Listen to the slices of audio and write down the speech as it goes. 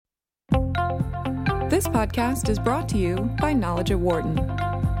This podcast is brought to you by Knowledge at Wharton.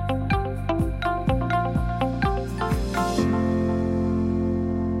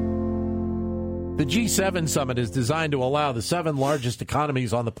 The G7 summit is designed to allow the 7 largest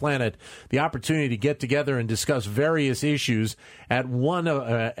economies on the planet the opportunity to get together and discuss various issues at one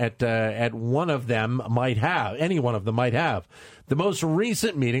of them might have. Any one of them might have. The most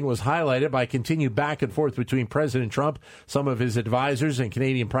recent meeting was highlighted by continued back and forth between President Trump, some of his advisors, and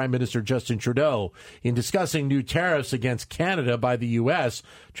Canadian Prime Minister Justin Trudeau. In discussing new tariffs against Canada by the U.S.,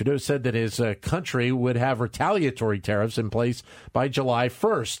 Trudeau said that his country would have retaliatory tariffs in place by July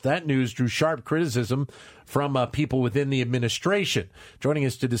 1st. That news drew sharp criticism from people within the administration. Joining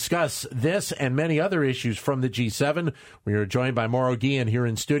us to discuss this and many other issues from the G7, we are joined by Mauro Guillen here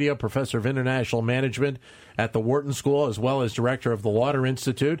in studio, Professor of International Management at the Wharton School, as well as Director of the Lauder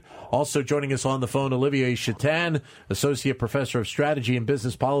Institute. Also joining us on the phone, Olivier Chatain, Associate Professor of Strategy and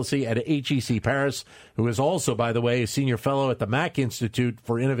Business Policy at HEC Paris, who is also, by the way, a Senior Fellow at the Mack Institute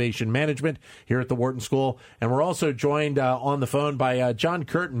for Innovation Management here at the Wharton School. And we're also joined on the phone by John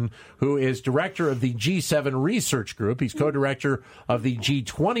Curtin, who is Director of the G7 Research Group. He's co-director of the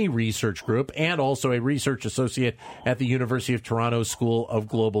G20 Research Group and also a research associate at the University of Toronto School of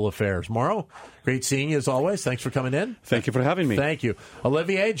Global Affairs. Mauro, great seeing you as always. Thanks for coming in. Thank you for having me. Thank you.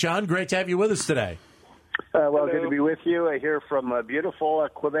 Olivier, John, great to have you with us today. Well, good to be with you. I hear from beautiful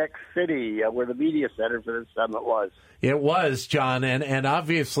Quebec City, where the media center for this summit was. It was, John, and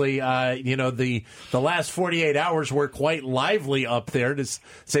obviously, the last 48 hours were quite lively up there, to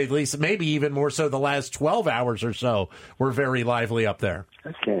say the least. Maybe even more so the last 12 hours or so were very lively up there.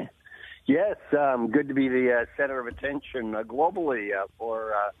 Okay. Yes, good to be the center of attention globally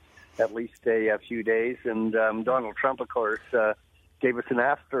for at least a few days. And Donald Trump, of course, gave us an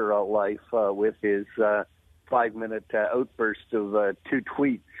afterlife with his 5-minute outburst of 2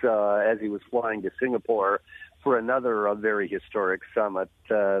 tweets as he was flying to Singapore for another very historic summit,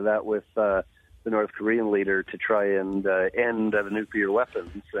 that with the North Korean leader to try and end the nuclear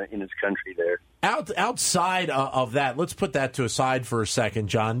weapons in his country there. Outside of that, let's put that to a side for a second,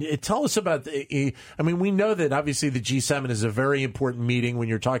 John. Tell us about, we know that obviously the G7 is a very important meeting when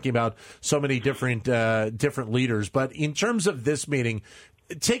you're talking about so many different leaders, but in terms of this meeting,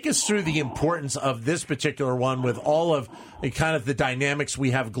 take us through the importance of this particular one with all of kind of the dynamics we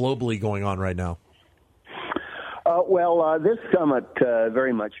have globally going on right now. This summit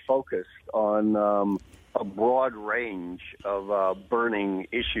very much focused on a broad range of burning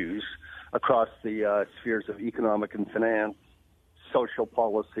issues across the spheres of economic and finance, social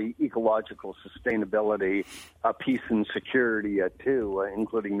policy, ecological sustainability, peace and security, too,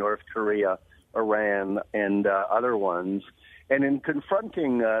 including North Korea, Iran, and other ones. And in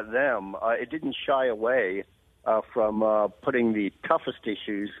confronting them, it didn't shy away from putting the toughest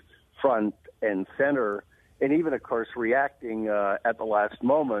issues front and center, and even, of course, reacting at the last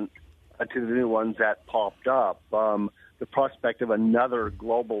moment to the new ones that popped up. The prospect of another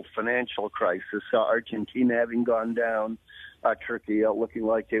global financial crisis, Argentina having gone down, Turkey looking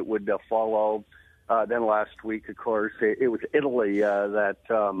like it would follow. Then last week, of course, it was Italy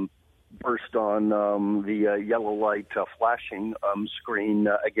that burst on the yellow light flashing screen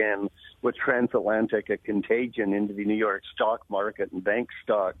again with transatlantic contagion into the New York stock market and bank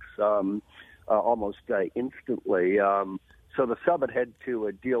stocks almost instantly. So the summit had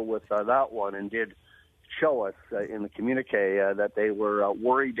to deal with that one and did show us in the communique that they were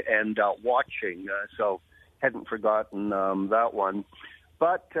worried and watching, so hadn't forgotten that one.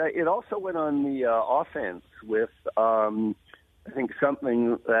 But it also went on the offense with, I think,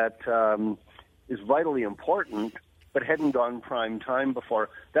 something that is vitally important but hadn't gone prime time before.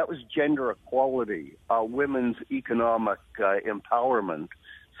 That was gender equality, women's economic empowerment.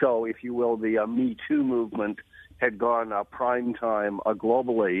 So, if you will, the Me Too movement had gone prime time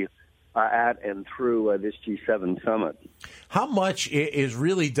globally at and through this G7 summit. How much is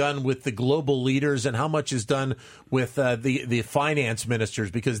really done with the global leaders and how much is done with the finance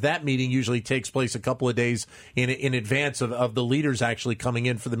ministers? Because that meeting usually takes place a couple of days in advance of the leaders actually coming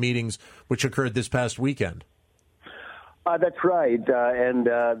in for the meetings, which occurred this past weekend. That's right. And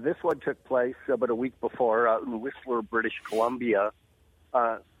this one took place about a week before in Whistler, British Columbia.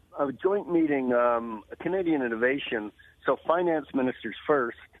 A joint meeting, Canadian Innovation, so finance ministers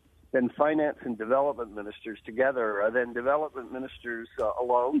first, then finance and development ministers together, then development ministers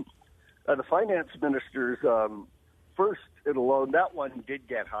alone. The finance ministers first and alone, that one did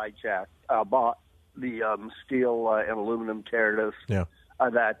get hijacked, bought the steel and aluminum tariffs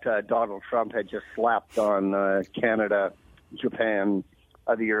that Donald Trump had just slapped on Canada, Japan,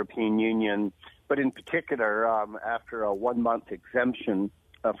 the European Union. But in particular, after a 1-month exemption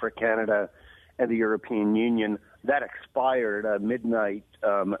for Canada and the European Union. That expired midnight,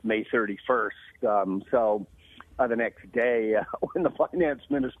 May 31st. So the next day, when the finance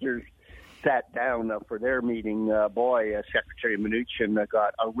ministers sat down for their meeting, Secretary Mnuchin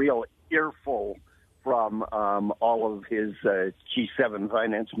got a real earful from all of his G7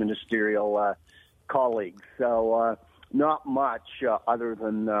 finance ministerial colleagues. So not much other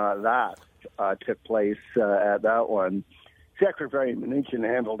than that took place at that one. Secretary Mnuchin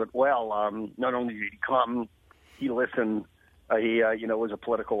handled it well. Not only did he come, he listened. He was a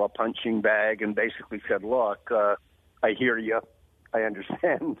political punching bag and basically said, look, I hear you. I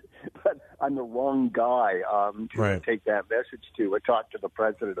understand, but I'm the wrong guy to take that message to. Talk to the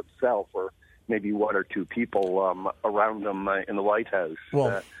president himself or maybe one or two people around him in the White House.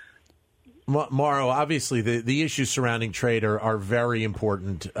 Well, Mauro, obviously the issues surrounding trade are very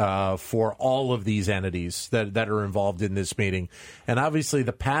important for all of these entities that are involved in this meeting. And obviously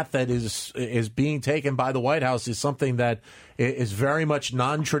the path that is being taken by the White House is something that is very much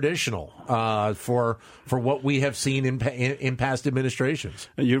non-traditional for what we have seen in past administrations.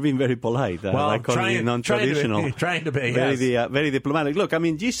 You're being very polite. Well, calling it non-traditional. Trying to be, yes. Very diplomatic. Look, I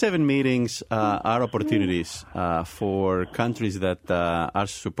mean, G7 meetings are opportunities for countries that are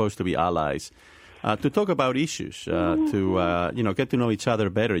supposed to be allies to talk about issues, to get to know each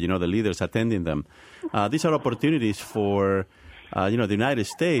other better. The leaders attending them. These are opportunities for the United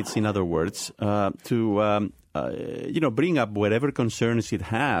States, in other words, to bring up whatever concerns it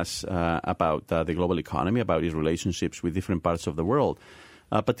has about the global economy, about its relationships with different parts of the world.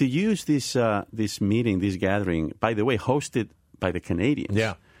 But to use this meeting, this gathering, by the way, hosted by the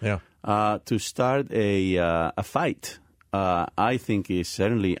Canadians, to start a fight, I think is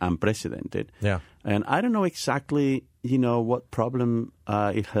certainly unprecedented. Yeah. And I don't know exactly, what problem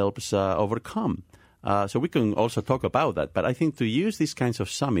it helps overcome. So we can also talk about that. But I think to use these kinds of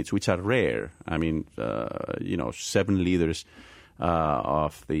summits, which are rare, I mean, 7 leaders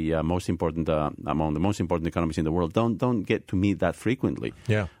of the most important, among the most important economies in the world, don't get to meet that frequently.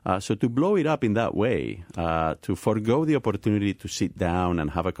 Yeah. So to blow it up in that way, to forego the opportunity to sit down and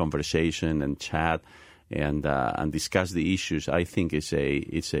have a conversation and chat and discuss the issues, I think it's a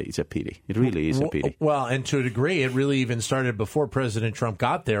pity. It really is a pity. Well, and to a degree, it really even started before President Trump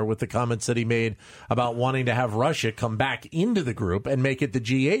got there with the comments that he made about wanting to have Russia come back into the group and make it the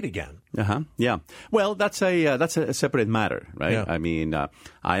G8 again. Yeah. Well, that's a separate matter, right? Yeah. I mean, I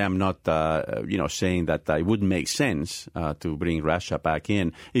am not saying that it wouldn't make sense to bring Russia back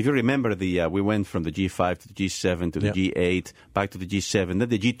in. If you remember, we went from the G5 to the G7 to the G8, back to the G7, then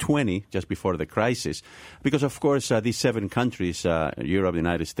the G20 just before the crisis. Because, of course, these 7 countries, Europe, the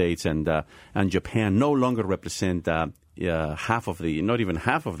United States, and Japan, no longer represent not even half of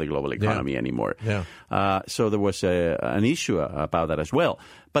the global economy anymore. Yeah. So there was an issue about that as well.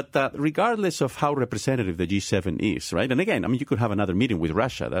 But regardless of how representative the G7 is, right? And again, I mean, you could have another meeting with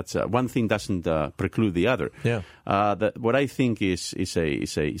Russia. That's one thing doesn't preclude the other. Yeah. What I think is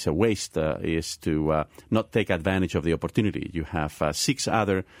a waste is to not take advantage of the opportunity. You have 6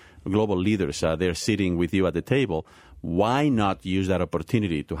 other global leaders they're sitting with you at the table. Why not use that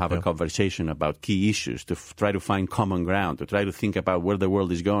opportunity to have a conversation about key issues, to try to find common ground, to try to think about where the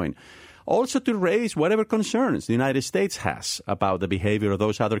world is going? Also to raise whatever concerns the United States has about the behavior of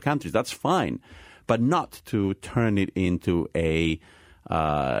those other countries. That's fine, but not to turn it into an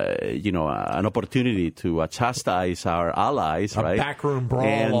opportunity to chastise our allies, a right? Backroom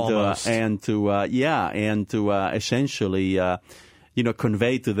brawl almost. And to essentially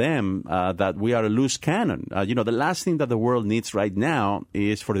convey to them that we are a loose cannon. The last thing that the world needs right now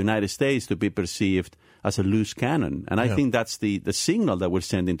is for the United States to be perceived as a loose cannon. And I think that's the signal that we're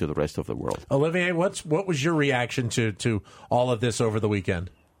sending to the rest of the world. Olivier, what was your reaction to all of this over the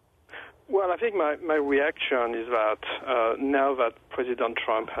weekend? Well, I think my reaction is that now that President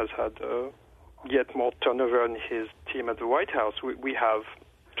Trump has had yet more turnover in his team at the White House, we have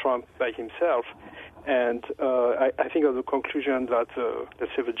Trump by himself. And I think of the conclusion that,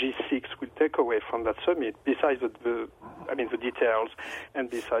 let's say, the G6 will take away from that summit, besides the details and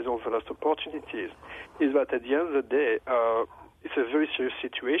besides all the lost opportunities, is that at the end of the day, it's a very serious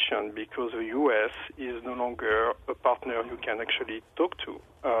situation because the U.S. is no longer a partner you can actually talk to.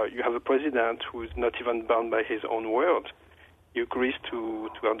 You have a president who is not even bound by his own word. He agrees to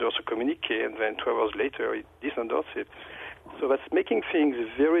endorse a communique, and then 12 hours later, he disendorses it. So that's making things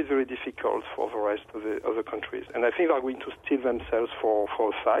very, very difficult for the rest of the other countries. And I think they're going to steel themselves for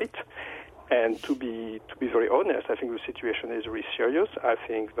a fight. And to be very honest, I think the situation is really serious. I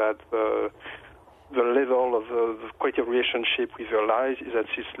think that the level of the quality of relationship with their allies is at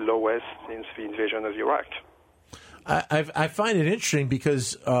its lowest since the invasion of Iraq. I find it interesting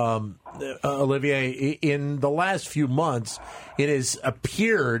because, Olivier, in the last few months, it has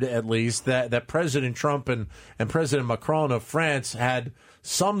appeared, at least, that President Trump and President Macron of France had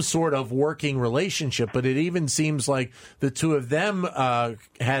some sort of working relationship, but it even seems like the two of them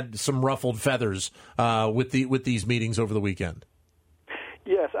had some ruffled feathers with these meetings over the weekend.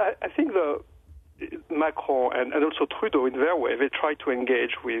 Yes, I think Macron and also Trudeau, in their way, they try to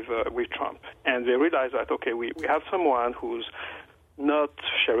engage with Trump, and they realize that, okay, we have someone who's not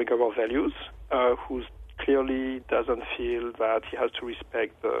sharing our values, who's clearly doesn't feel that he has to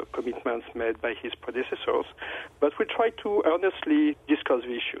respect the commitments made by his predecessors, but we try to earnestly discuss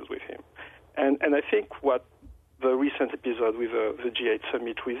the issues with him. And I think what the recent episode with the G8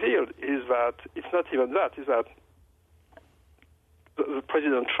 summit revealed is that it's not even that, is that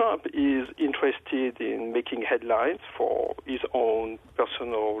President Trump is interested in making headlines for his own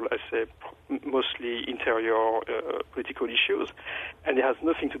personal, I say, mostly interior political issues, and it has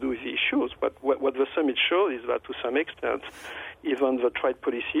nothing to do with the issues. But what the summit shows is that, to some extent, even the trade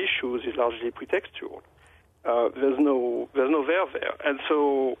policy issues is largely pretextual. There's no there, and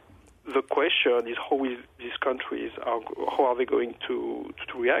so the question is how are they going to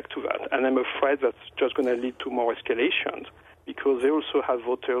react to that? And I'm afraid that's just going to lead to more escalations, because they also have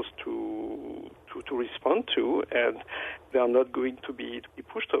voters to respond to, and they are not going to be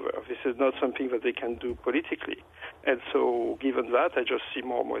pushed over. This is not something that they can do politically. And so, given that, I just see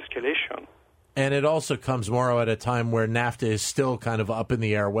more escalation. And it also comes, Mauro, at a time where NAFTA is still kind of up in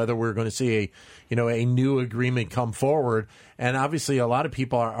the air, whether we're going to see a new agreement come forward. And obviously, a lot of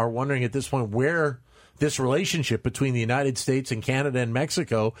people are wondering at this point where this relationship between the United States and Canada and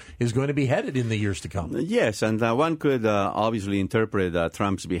Mexico is going to be headed in the years to come. Yes, and one could obviously interpret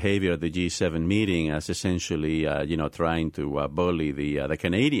Trump's behavior at the G7 meeting as essentially, trying to bully the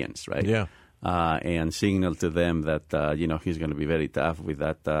Canadians, right? Yeah. And signal to them that, he's going to be very tough with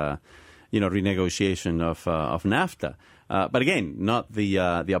that, renegotiation of NAFTA. But again, not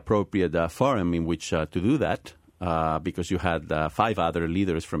the appropriate forum in which to do that. Because you had 5 other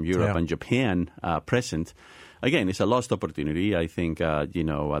leaders from Europe and Japan present. Again, it's a lost opportunity. I think,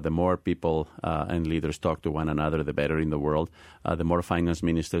 the more people and leaders talk to one another, the better in the world. The more finance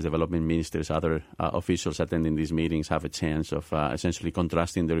ministers, development ministers, other officials attending these meetings have a chance of essentially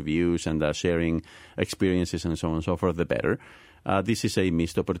contrasting their views and sharing experiences and so on and so forth, the better. This is a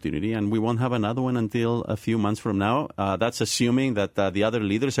missed opportunity, and we won't have another one until a few months from now. That's assuming that the other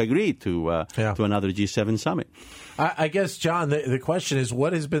leaders agree to another G7 summit. I guess, John, the question is,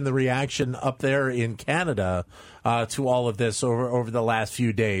 what has been the reaction up there in Canada to all of this over the last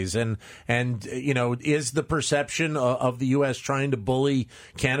few days? And is the perception of the U.S. trying to bully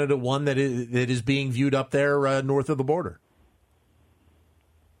Canada one that is being viewed up there north of the border?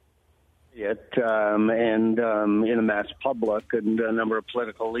 And in the mass public and a number of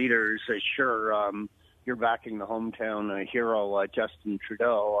political leaders, sure, you're backing the hometown hero, Justin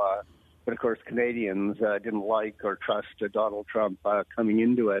Trudeau. But, of course, Canadians didn't like or trust Donald Trump coming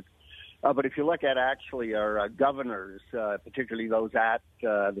into it. But if you look at actually our governors, particularly those at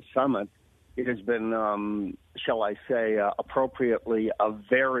the summit, it has been, shall I say, appropriately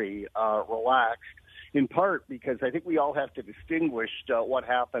very relaxed. In part because I think we all have to distinguish what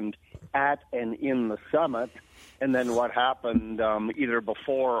happened at and in the summit and then what happened either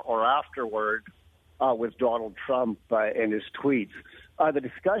before or afterward with Donald Trump and his tweets. The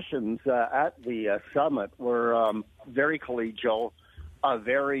discussions at the summit were very collegial,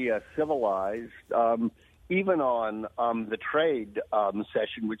 very civilized, even on the trade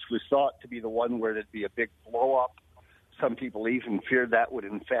session, which was thought to be the one where there'd be a big blow-up. Some people even feared that would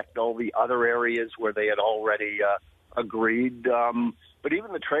infect all the other areas where they had already agreed. But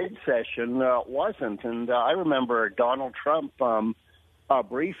even the trade session wasn't. And I remember Donald Trump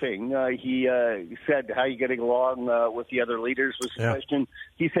briefing. He said, how are you getting along with the other leaders was the question.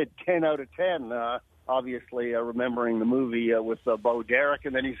 He said 10 out of 10, obviously remembering the movie with Bo Derek.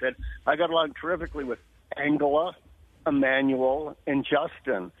 And then he said, I got along terrifically with Angela, Emmanuel, and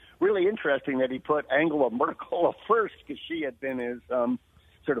Justin. Really interesting that he put Angela Merkel first because she had been his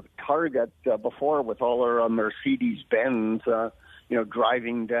sort of target before with all her Mercedes-Benz,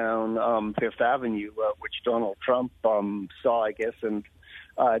 driving down Fifth Avenue, which Donald Trump saw, I guess, and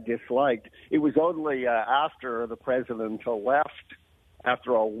disliked. It was only after the president left,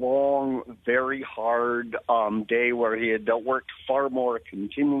 after a long, very hard day where he had worked far more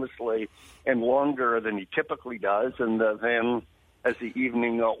continuously and longer than he typically does, and then as the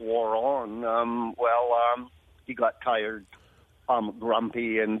evening wore on, he got tired,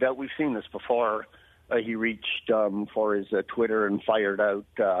 grumpy, and we've seen this before. He reached for his Twitter and fired out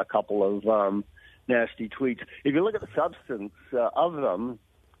a couple of nasty tweets. If you look at the substance of them,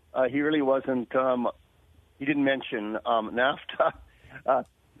 he really wasn't. He didn't mention NAFTA.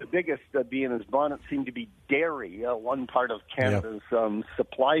 The biggest bee in his bonnet seemed to be dairy, one part of Canada's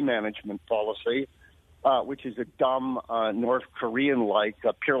supply management policy, which is a dumb North Korean-like,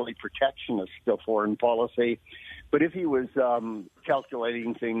 purely protectionist foreign policy. But if he was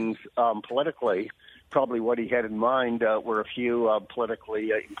calculating things politically, probably what he had in mind were a few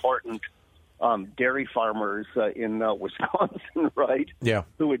politically important dairy farmers in Wisconsin, right? Yeah.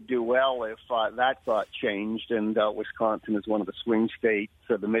 Who would do well if that got changed. And Wisconsin is one of the swing states.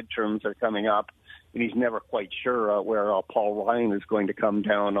 The midterms are coming up, and he's never quite sure where Paul Ryan is going to come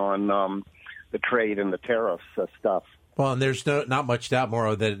down on the trade and the tariffs stuff. Well, and there's not much doubt,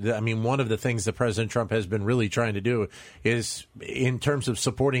 Mauro, that, I mean, one of the things that President Trump has been really trying to do is, in terms of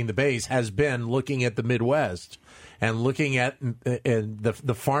supporting the base, has been looking at the Midwest and looking at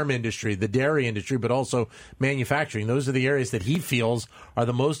the farm industry, the dairy industry, but also manufacturing. Those are the areas that he feels are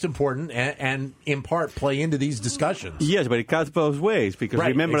the most important and in part, play into these discussions. Yes, but it cuts both ways, because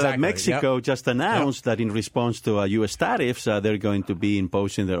remember that Mexico just announced that in response to U.S. tariffs, they're going to be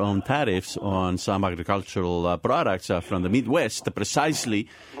imposing their own tariffs on some agricultural products from the Midwest, precisely,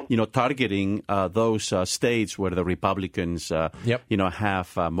 targeting those states where the Republicans,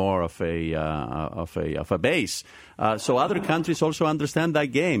 have more of a base. So other countries also understand that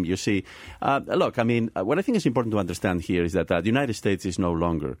game. You see, look, I mean, what I think is important to understand here is that the United States is no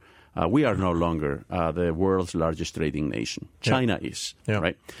longer, we are no longer the world's largest trading nation. China is,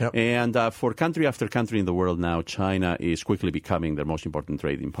 right? Yep. And for country after country in the world now, China is quickly becoming their most important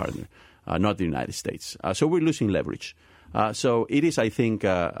trading partner, not the United States. So we're losing leverage. So it is, I think,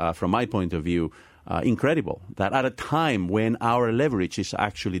 from my point of view, incredible that at a time when our leverage is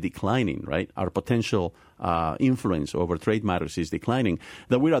actually declining, right? Our potential influence over trade matters is declining,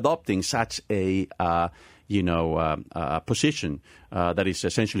 that we're adopting such a position that is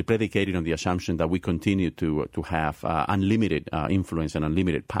essentially predicated on the assumption that we continue to have unlimited influence and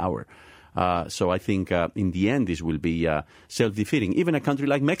unlimited power. So I think in the end this will be self-defeating. Even a country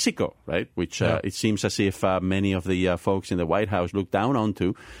like Mexico, right, which it seems as if many of the folks in the White House look down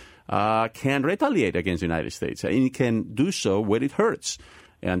onto, can retaliate against the United States. And it can do so where it hurts.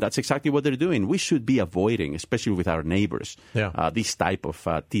 And that's exactly what they're doing. We should be avoiding, especially with our neighbors, this type of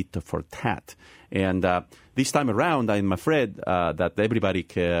tit for tat. And this time around, I'm afraid that everybody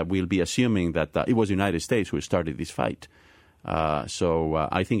will be assuming that it was the United States who started this fight. So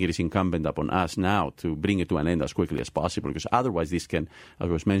I think it is incumbent upon us now to bring it to an end as quickly as possible, because otherwise this can, as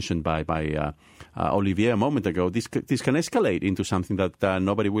was mentioned by Olivier a moment ago, this can escalate into something that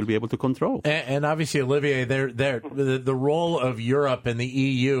nobody will be able to control. And obviously, Olivier, the role of Europe and the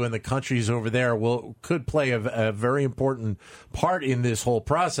EU and the countries over there could play a very important part in this whole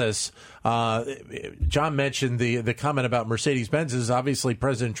process. John mentioned the comment about Mercedes-Benz. Obviously,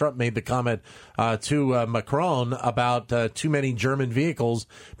 President Trump made the comment to Macron about too many German vehicles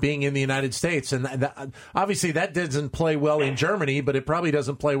being in the United States. And obviously that doesn't play well in Germany, but it probably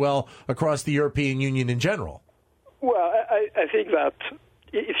doesn't play well across the European Union in general. Well, I think that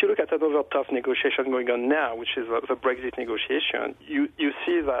if you look at another tough negotiation going on now, which is the Brexit negotiation, you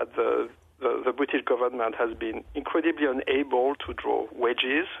see that the British government has been incredibly unable to draw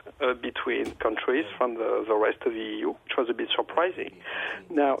wedges between countries from the rest of the EU, which was a bit surprising.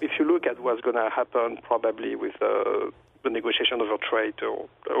 Now, if you look at what's going to happen probably with the negotiation over trade, or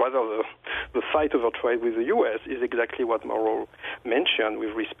rather the fight over trade with the U.S., is exactly what Mauro mentioned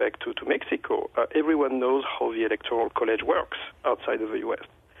with respect to Mexico. Everyone knows how the Electoral College works outside of the U.S.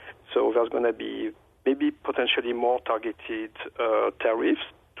 So there's going to be maybe potentially more targeted tariffs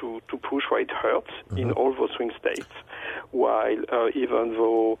to push where it hurts in all those swing states, while even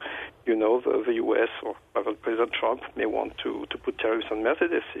though, the U.S. or President Trump may want to put tariffs on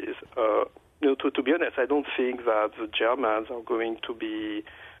Mercedeses, to be honest, I don't think that the Germans are going to be...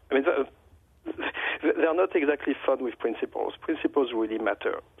 I mean, they're not exactly fun with principles. Principles really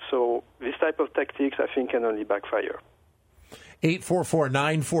matter. So this type of tactics, I think, can only backfire.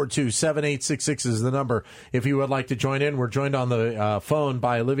 844-942-7866 is the number. If you would like to join in, we're joined on the phone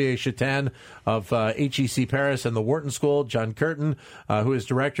by Olivier Chatain of HEC Paris and the Wharton School, John Curtin, who is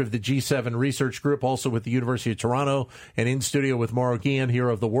director of the G7 Research Group, also with the University of Toronto, and in studio with Mauro Guillen here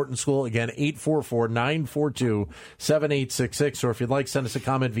of the Wharton School. Again, 844-942-7866. Or if you'd like, send us a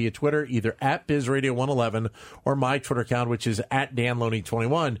comment via Twitter, either at BizRadio111 or my Twitter account, which is at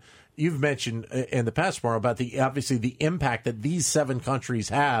DanLoney21. You've mentioned in the past, Mauro, about obviously the impact that these 7 countries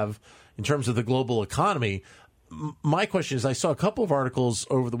have in terms of the global economy. My question is, I saw a couple of articles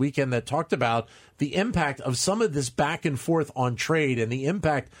over the weekend that talked about the impact of some of this back and forth on trade and the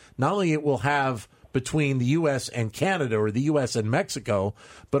impact not only it will have between the U.S. and Canada or the U.S. and Mexico,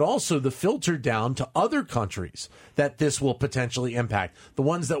 but also the filter down to other countries that this will potentially impact, the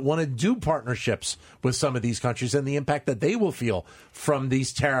ones that want to do partnerships with some of these countries and the impact that they will feel from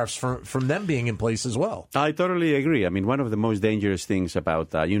these tariffs from them being in place as well. I totally agree. I mean, one of the most dangerous things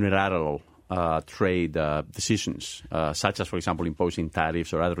about unilateral trade decisions, such as, for example, imposing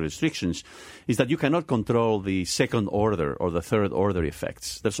tariffs or other restrictions, is that you cannot control the second order or the third order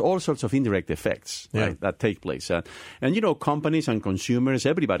effects. There's all sorts of indirect effects right, that take place. And, you know, companies and consumers,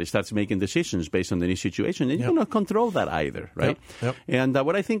 everybody starts making decisions based on any situation, and you cannot control that either, right? And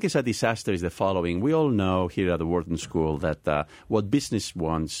what I think is a disaster is the following. We all know here at the Wharton School that what business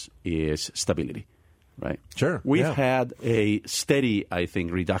wants is stability. Right. Sure. We've had a steady, I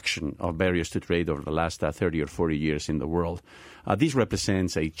think, reduction of barriers to trade over the last 30 or 40 years in the world. This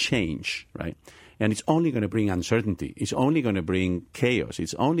represents a change, right? And it's only going to bring uncertainty. It's only going to bring chaos.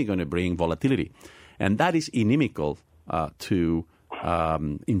 It's only going to bring volatility. And that is inimical to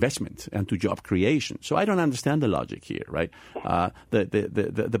investment and to job creation. So I don't understand the logic here, right?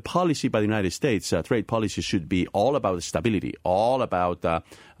 The policy by the United States, trade policy, should be all about stability, all about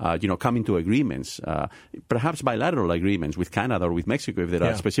coming to agreements, perhaps bilateral agreements with Canada or with Mexico if there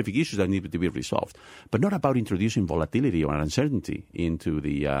are specific issues that need to be resolved, but not about introducing volatility or uncertainty into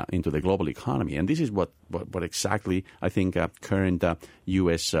the global economy. And this is what exactly I think current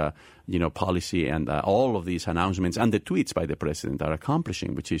U.S. Policy and all of these announcements and the tweets by the president are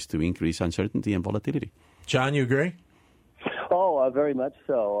accomplishing, which is to increase uncertainty and volatility. John, you agree? Oh, very much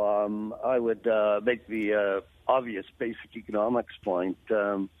so. I would make the obvious basic economics point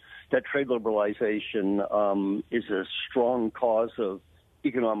that trade liberalization is a strong cause of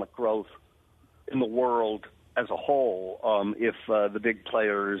economic growth in the world as a whole if the big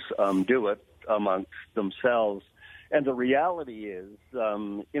players do it amongst themselves. And the reality is,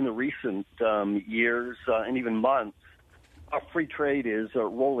 in the recent years and even months, free trade is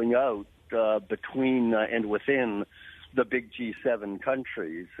rolling out between and within the big G7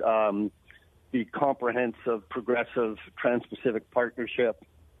 countries. The comprehensive, progressive Trans-Pacific Partnership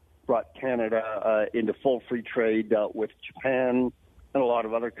brought Canada into full free trade with Japan and a lot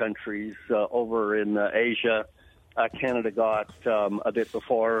of other countries over in Asia. Canada got a bit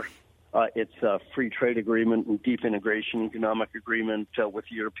before its free trade agreement and deep integration economic agreement with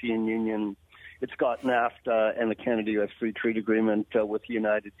the European Union. It's got NAFTA and the Canada-U.S. free trade agreement with the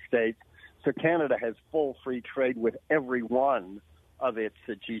United States. So Canada has full free trade with every one of its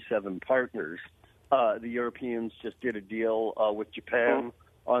G7 partners. The Europeans just did a deal with Japan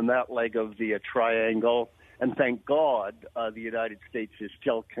on that leg of the triangle. And thank God the United States is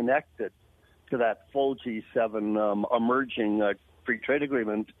still connected to that full G7 emerging free trade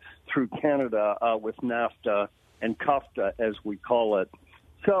agreement through Canada with NAFTA and CUFTA, as we call it.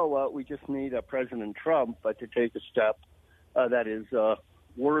 So we just need President Trump to take a step that is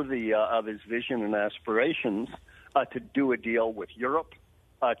worthy of his vision and aspirations to do a deal with Europe.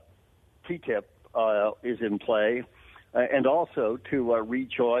 TTIP is in play, and also to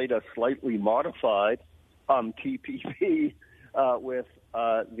rejoin a slightly modified TPP with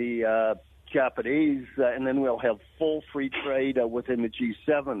the Japanese, and then we'll have full free trade within the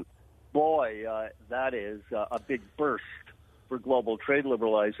G7. Boy, that is a big burst for global trade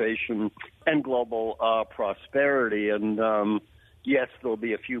liberalization and global prosperity. And yes, there'll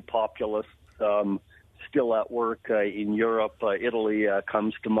be a few populists still at work in Europe. Italy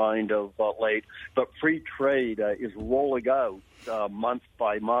comes to mind of late. But free trade is rolling out month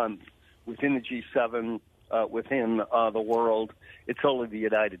by month within the G7, within the world. It's only the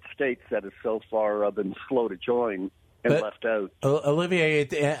United States that has so far been slow to join and left out. Olivier,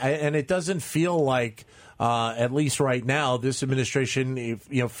 and it doesn't feel like, at least right now, this administration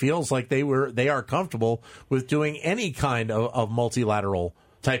feels like they are comfortable with doing any kind of multilateral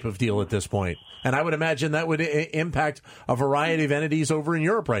type of deal at this point. And I would imagine that would impact a variety of entities over in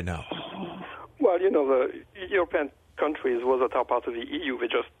Europe right now. Well, the European countries that are part of the EU, they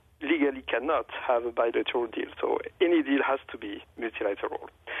just legally cannot have a bilateral deal. So any deal has to be multilateral.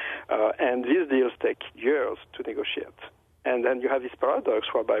 And these deals take years to negotiate. And then you have this paradox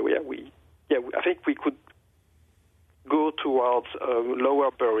whereby I think we could go towards lower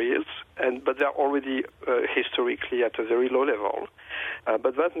barriers, but they're already historically at a very low level.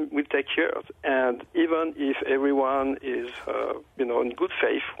 But that will take years. And even if everyone is, in good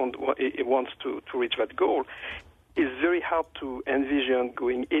faith, wants to reach that goal, it's very hard to envision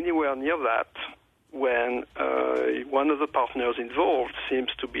going anywhere near that when one of the partners involved seems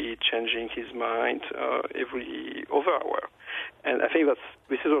to be changing his mind every other hour. And I think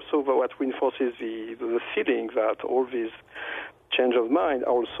this is also what reinforces the feeling that all these change of mind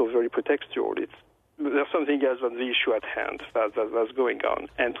are also very pretextual. there's something else than the issue at hand that's going on.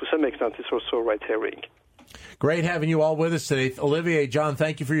 And to some extent, it's also red herring. Great having you all with us today. Olivier, John,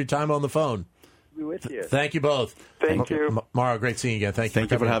 thank you for your time on the phone. Be with you. Thank you both. Thank you. Mauro, great seeing you again.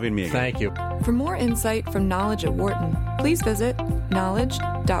 Thank you for having me again. Thank you. For more insight from Knowledge at Wharton, please visit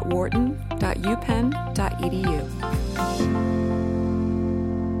knowledge.wharton.upenn.edu.